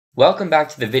Welcome back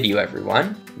to the video,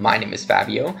 everyone. My name is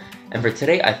Fabio, and for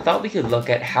today I thought we could look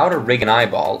at how to rig an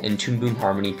eyeball in toonboom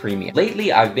Harmony Premium.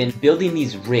 Lately I've been building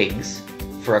these rigs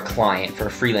for a client, for a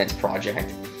freelance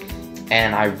project,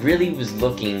 and I really was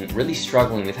really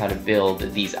struggling with how to build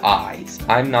these eyes.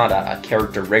 I'm not a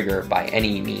character rigger by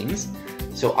any means,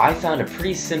 so I found a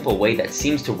pretty simple way that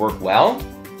seems to work well,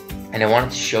 and I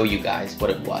wanted to show you guys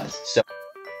what it was. So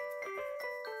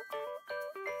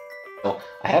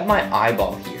I have my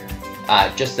eyeball here.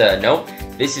 Just a note,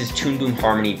 this is toonboom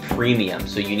Harmony Premium,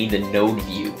 so you need the node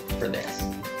view for this.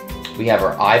 We have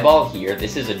our eyeball here.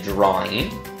 This is a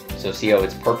drawing, so see how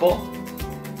it's purple?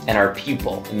 And our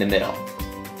pupil in the middle.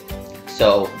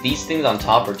 So these things on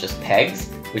top are just pegs,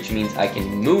 which means I can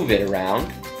move it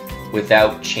around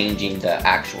without changing the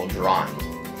actual drawing.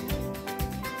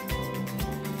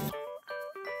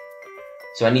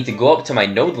 So I need to go up to my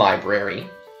node library,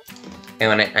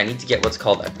 and I need to get what's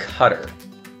called a cutter.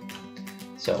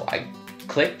 So I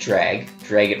click drag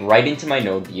it right into my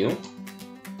node view,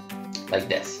 like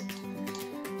this.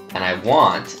 And I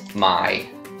want my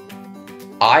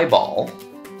eyeball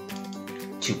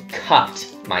to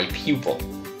cut my pupil.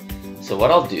 So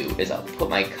what I'll do is I'll put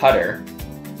my cutter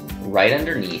right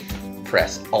underneath,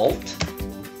 press Alt,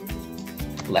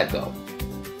 let go.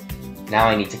 Now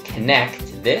I need to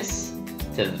connect this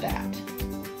to that,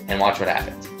 and watch what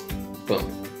happens.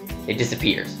 Boom, it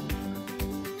disappears.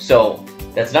 So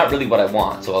that's not really what I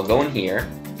want. So I'll go in here,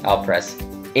 I'll press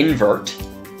invert,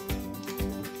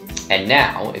 and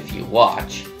now if you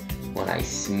watch, when I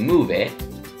move it,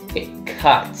 it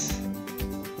cuts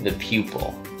the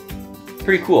pupil.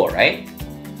 Pretty cool, right?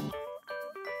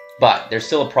 But there's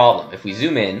still a problem. If we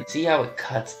zoom in, see how it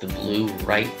cuts the blue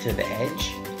right to the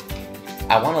edge?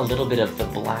 I want a little bit of the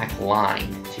black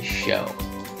line to show.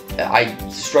 I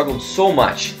struggled so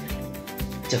much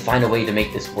to find a way to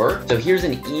make this work. So here's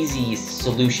an easy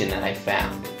solution that I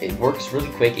found. It works really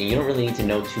quick and you don't really need to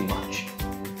know too much.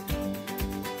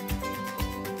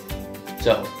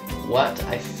 So what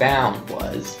I found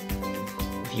was,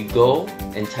 if you go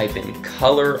and type in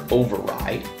color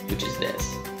override, which is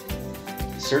this,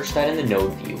 search that in the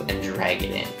node view and drag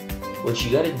it in. What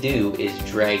you gotta do is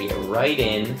drag it right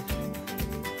in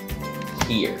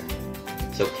here.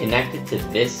 So connect it to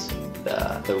this,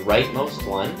 the rightmost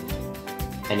one,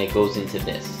 and it goes into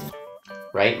this,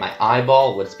 right? My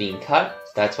eyeball, what's being cut,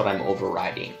 that's what I'm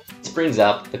overriding. This brings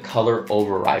up the color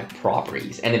override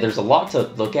properties, and there's a lot to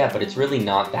look at, but it's really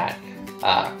not that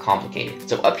complicated.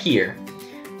 So up here,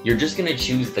 you're just gonna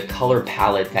choose the color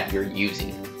palette that you're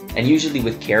using. And usually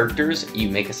with characters, you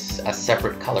make a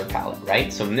separate color palette,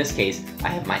 right? So in this case, I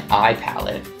have my eye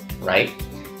palette, right?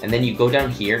 And then you go down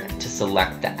here to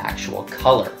select the actual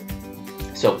color.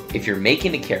 So if you're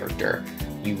making a character,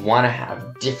 you want to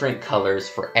have different colors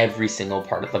for every single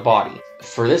part of the body.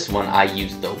 For this one, I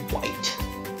used the white.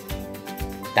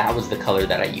 That was the color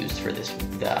that I used for this,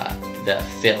 the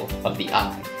fill of the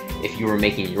eye. If you were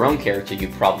making your own character,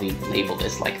 you'd probably label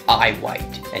this like eye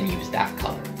white and use that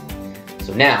color.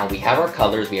 So now we have our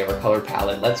colors, we have our color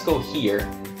palette. Let's go here,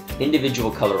 individual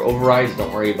color overrides,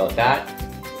 don't worry about that.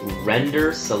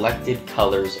 Render selected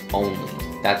colors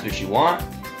only. That's what you want.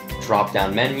 Drop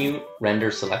down menu,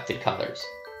 render selected colors.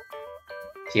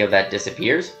 See how that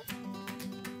disappears?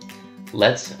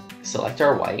 Let's select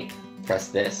our white, press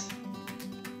this,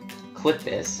 click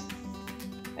this,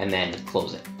 and then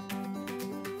close it.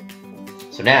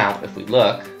 So now, if we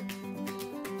look,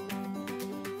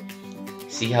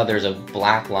 see how there's a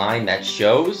black line that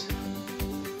shows?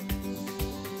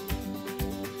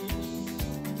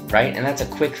 Right? And that's a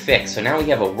quick fix. So now we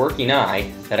have a working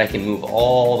eye that I can move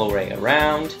all the way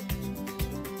around,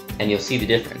 and you'll see the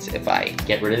difference. If I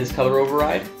get rid of this color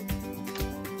override,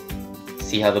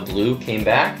 see how the blue came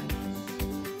back?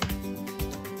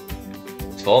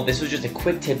 So this was just a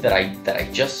quick tip that I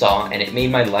just saw, and it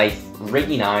made my life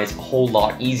rigging eyes a whole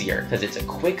lot easier because it's a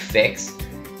quick fix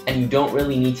and you don't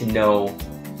really need to know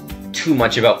too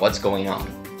much about what's going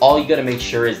on. All you gotta make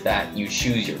sure is that you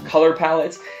choose your color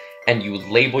palettes and you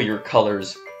label your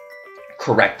colors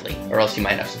correctly, or else you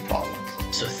might have some problems.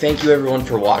 So thank you everyone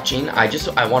for watching.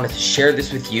 I wanted to share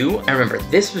this with you. And remember,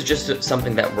 this was just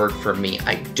something that worked for me.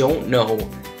 I don't know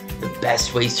the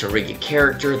best ways to rig a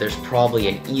character. There's probably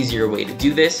an easier way to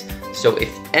do this. So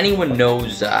if anyone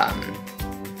knows a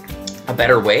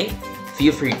better way,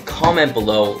 feel free to comment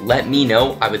below. Let me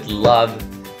know. I would love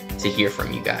to hear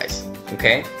from you guys.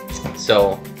 Okay?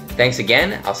 So thanks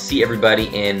again. I'll see everybody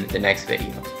in the next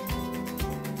video.